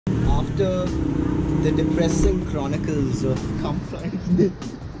after the depressing chronicles of Comfort,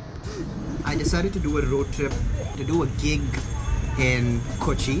 I decided to do a road trip, to do a gig in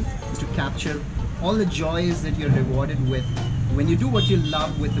Kochi, to capture all the joys that you're rewarded with when you do what you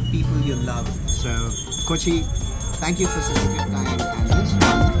love with the people you love. So, Kochi, thank you for such a good time, and this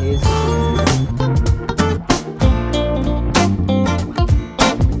one is for you.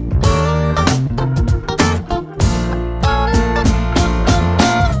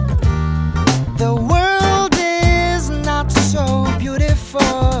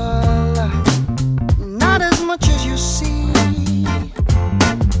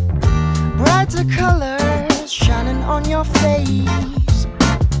 Colors shining on your face,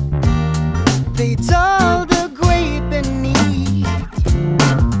 they dull the gray beneath.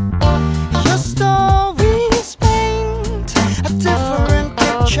 Your stories paint a different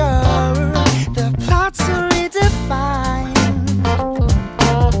picture, the plots are redefined.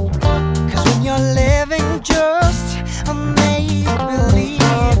 Cause when you're living just a make-believe,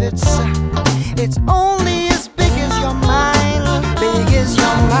 it's only as big as your mind, big as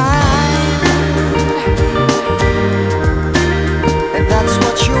your mind. That's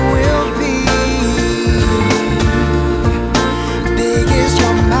what you will be. Big is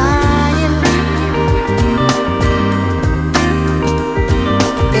your mind.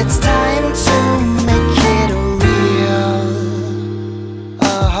 It's time to make it real.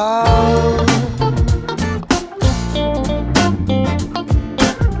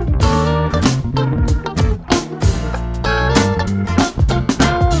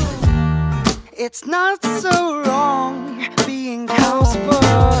 It's not so wrong being comfortable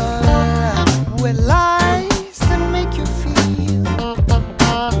with lies that make you feel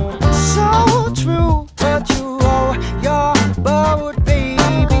so true, but you row your boat,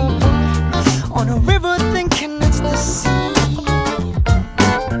 baby, on a river thinking it's the sea.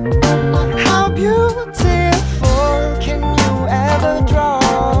 How beautiful can you ever draw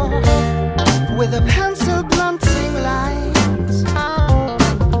with a pencil blunting lines?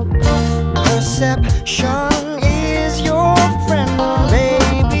 Perception is your friend,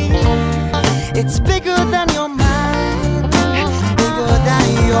 baby. It's bigger than your mind, bigger than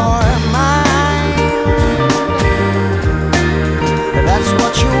your mind. That's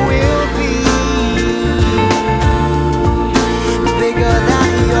what you will be. Bigger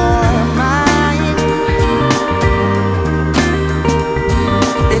than your mind.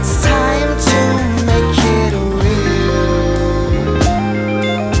 It's time to make it real.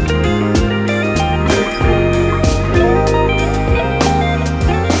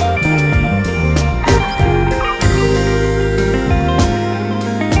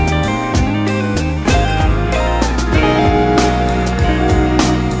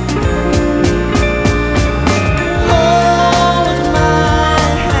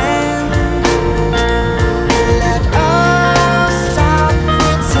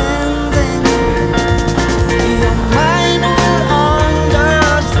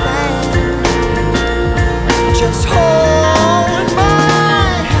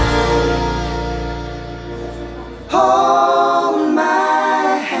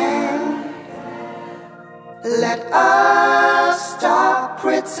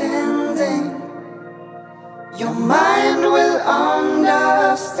 Your mind will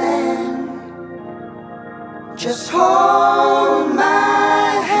understand. Just hold